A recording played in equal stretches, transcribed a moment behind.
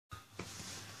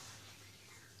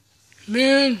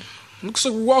Man, looks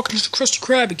like we're walking to the Krusty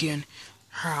Krab again.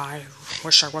 I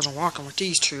wish I wasn't walking with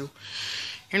these two.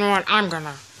 You know what? I'm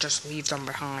gonna just leave them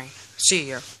behind. See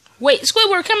ya. Wait,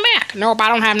 Squidward, come back! Nope, I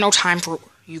don't have no time for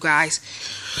you guys.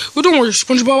 Well, don't worry,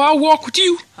 SpongeBob. I'll walk with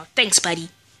you. Oh, thanks, buddy.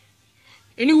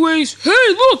 Anyways, hey,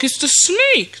 look, it's the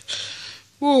snake.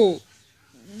 Whoa,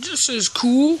 this is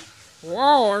cool.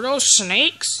 Whoa, are those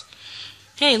snakes?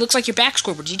 Hey, looks like you're back,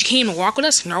 Squidward. Did you came to walk with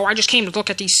us? No, I just came to look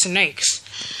at these snakes.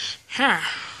 Huh.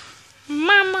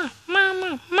 Mama.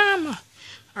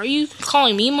 Are you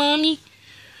calling me mommy?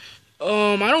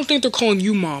 I don't think they're calling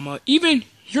you mama. Even,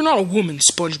 you're not a woman,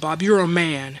 SpongeBob. You're a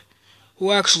man.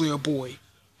 Well, actually a boy.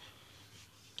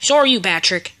 So are you,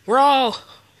 Patrick. We're all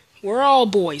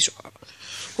boys.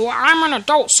 Well, I'm an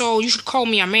adult, so you should call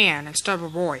me a man instead of a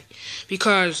boy.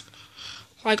 Because,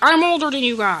 like, I'm older than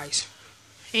you guys.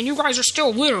 And you guys are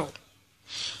still little.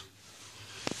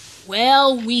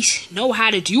 Well, we know how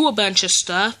to do a bunch of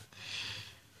stuff.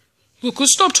 Look,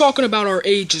 let's stop talking about our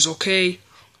ages, okay?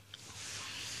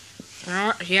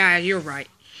 Yeah, you're right.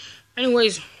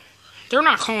 Anyways, they're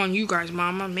not calling you guys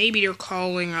mama. Maybe they're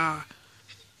calling,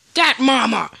 that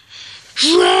mama!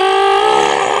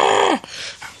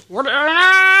 What?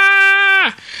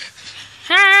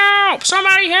 Help!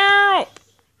 Somebody help!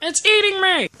 It's eating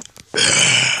me!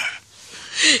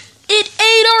 It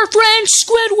ate our friend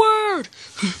Squidward!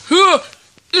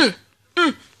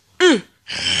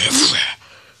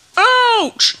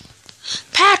 Ouch!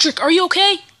 Patrick, are you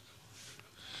okay?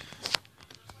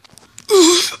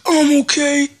 I'm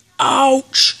okay.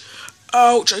 Ouch.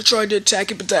 Ouch, I tried to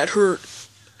attack it, but that hurt.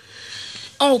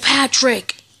 Oh,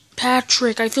 Patrick, I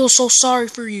feel so sorry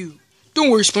for you.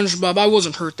 Don't worry, SpongeBob, I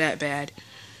wasn't hurt that bad.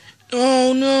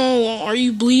 Oh no, are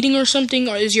you bleeding or something?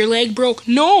 Is your leg broke?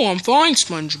 No, I'm fine,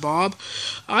 SpongeBob.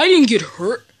 I didn't get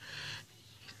hurt.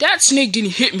 That snake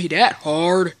didn't hit me that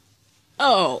hard.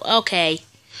 Oh, okay.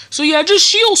 So yeah, just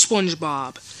shield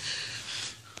SpongeBob.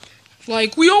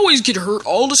 Like, we always get hurt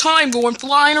all the time going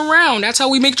flying around. That's how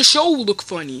we make the show look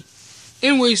funny.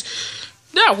 Anyways,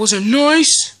 that wasn't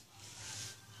nice.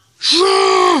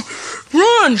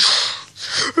 Run!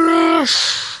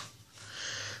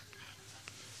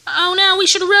 Oh no, we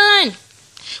should run.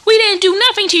 We didn't do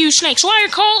nothing to you snakes. Why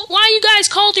you guys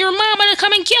called your mama to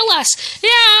come and kill us?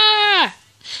 Yeah!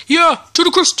 Yeah, to the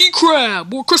Krusty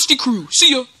Krab or Krusty Crew. See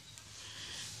ya.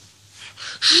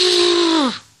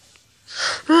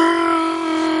 A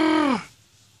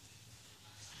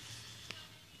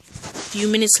few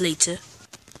minutes later.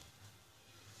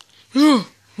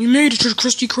 We made it to the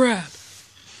Krusty Krab.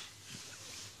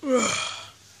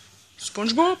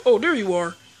 SpongeBob? Oh, there you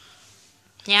are.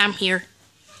 Yeah, I'm here.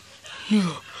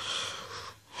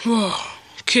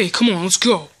 Okay, come on, let's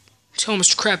go. Tell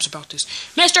Mr. Krabs about this.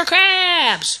 Mr.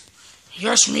 Krabs!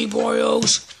 Yes, me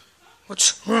boyos.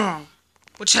 What's wrong?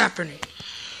 What's happening?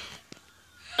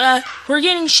 We're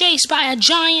getting chased by a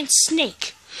giant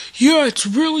snake. Yeah, it's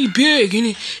really big, and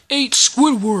it ate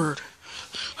Squidward.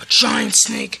 A giant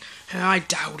snake, and I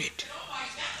doubt it.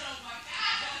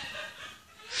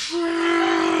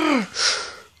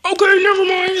 Okay, never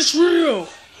mind, it's real.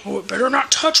 Oh, it better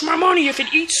not touch my money if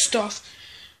it eats stuff.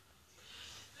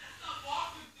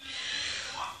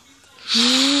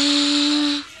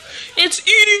 It's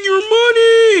eating your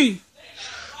money!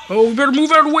 Oh, we better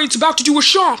move out of the way, it's about to do a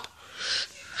chomp.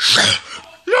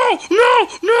 No!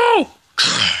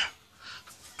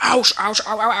 Ouch, ouch,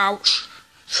 ow, ow, ouch.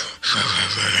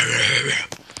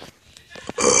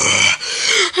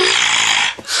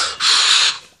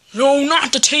 No,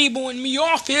 not the table in me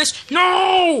office.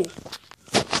 No!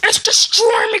 It's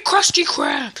destroying me, Krusty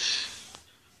Krab.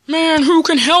 Man, who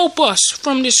can help us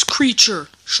from this creature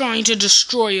trying to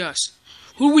destroy us?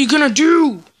 What are we gonna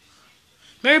do?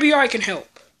 Maybe I can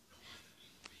help.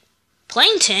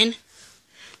 Plankton?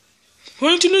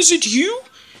 Plankton, is it you?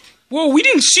 Whoa, we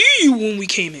didn't see you when we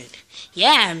came in.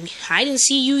 Yeah, I didn't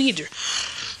see you either.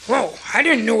 Whoa, I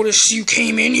didn't notice you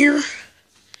came in here.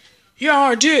 Yeah,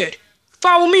 I did.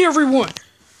 Follow me, everyone.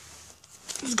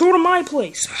 Let's go to my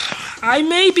place. I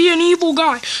may be an evil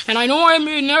guy, and I know I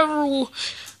may never will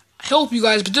help you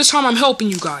guys, but this time I'm helping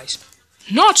you guys.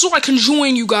 Not so I can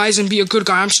join you guys and be a good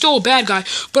guy. I'm still a bad guy,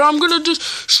 but I'm gonna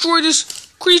destroy this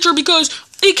creature because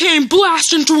it came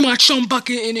blasting through my chum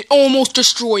bucket and it almost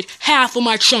destroyed half of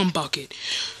my chum bucket.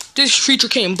 This creature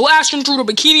came blasting through the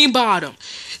Bikini Bottom.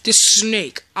 This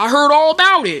snake. I heard all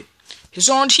about it. It's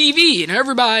on TV and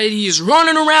everybody is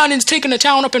running around and taking the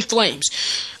town up in flames.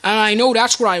 And I know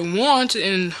that's what I want,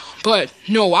 but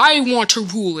no, I want to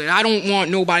rule it. I don't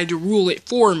want nobody to rule it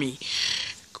for me.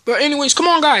 But anyways, come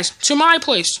on guys, to my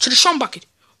place, to the chum bucket.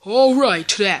 Alright,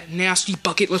 to that nasty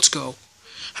bucket, let's go.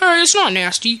 Hey, it's not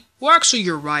nasty. Well, actually,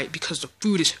 you're right, because the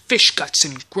food is fish guts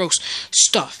and gross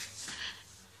stuff.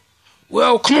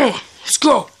 Well, come on, let's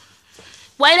go.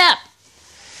 Wait up.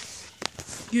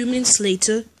 Few minutes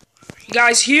later. You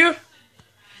guys here?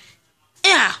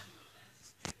 Yeah.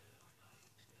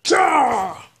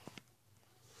 Duh!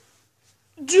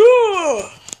 Duh!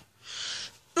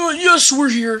 Yes, we're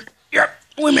here. Yep,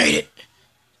 we made it.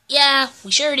 Yeah,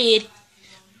 we sure did.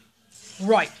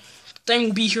 Right. Thing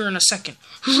will be here in a second.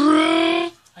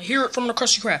 I hear it from the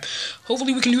Krusty Krab.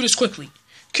 Hopefully we can do this quickly.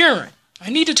 Karen, I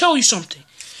need to tell you something.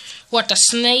 What, the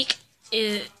snake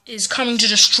is coming to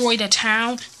destroy the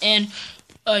town, and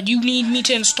you need me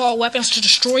to install weapons to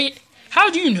destroy it? How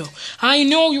do you know? I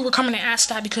know you were coming to ask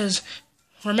that because,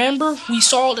 remember, we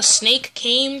saw the snake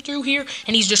came through here,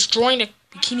 and he's destroying the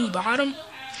Bikini Bottom?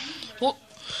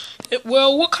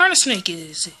 Well, what kind of snake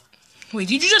is it? Wait,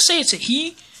 did you just say it's a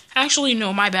he? Actually,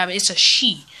 no, my bad, it's a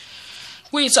she.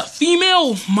 Wait, it's a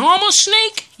female mama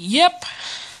snake? Yep.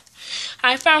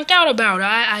 I found out about it.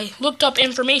 I looked up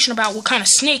information about what kind of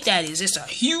snake that is. It's a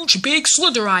huge, big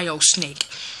Slither.io snake.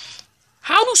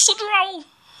 How do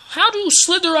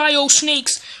Slither.io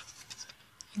snakes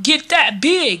get that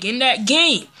big in that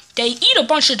game? They eat a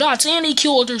bunch of dots and they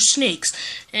kill other snakes.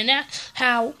 And that's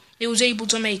how it was able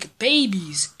to make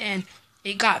babies. And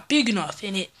it got big enough.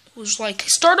 And it was like, it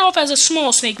started off as a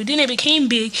small snake, but then it became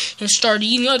big and started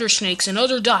eating other snakes and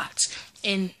other dots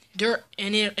in their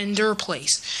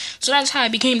place. So that's how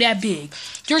it became that big.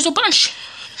 There's a bunch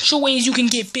of ways you can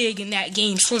get big in that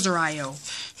game, Slither.io,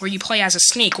 where you play as a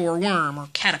snake or a worm or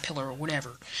caterpillar or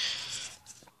whatever.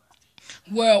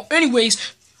 Well,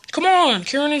 anyways, come on,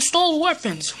 Karen, install the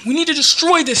weapons. We need to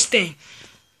destroy this thing.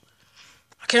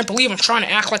 I can't believe I'm trying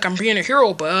to act like I'm being a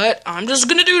hero, but I'm just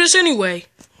gonna do this anyway.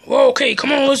 Well, okay,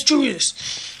 come on, let's do this.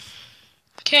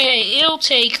 Okay, it'll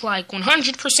take like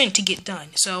 100% to get done.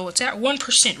 So it's at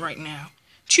 1% right now.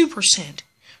 2%.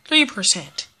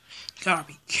 3%. Gotta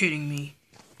be kidding me.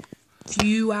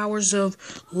 Few hours of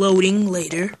loading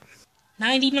later.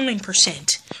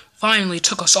 99%. Finally, it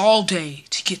took us all day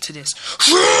to get to this.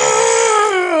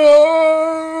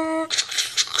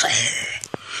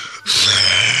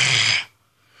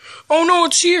 Oh no,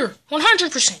 it's here.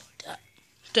 100%.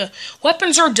 The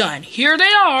weapons are done. Here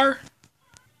they are.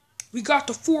 We got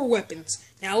the 4 weapons.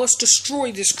 Now let's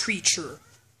destroy this creature.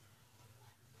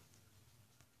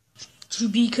 To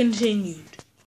be continued.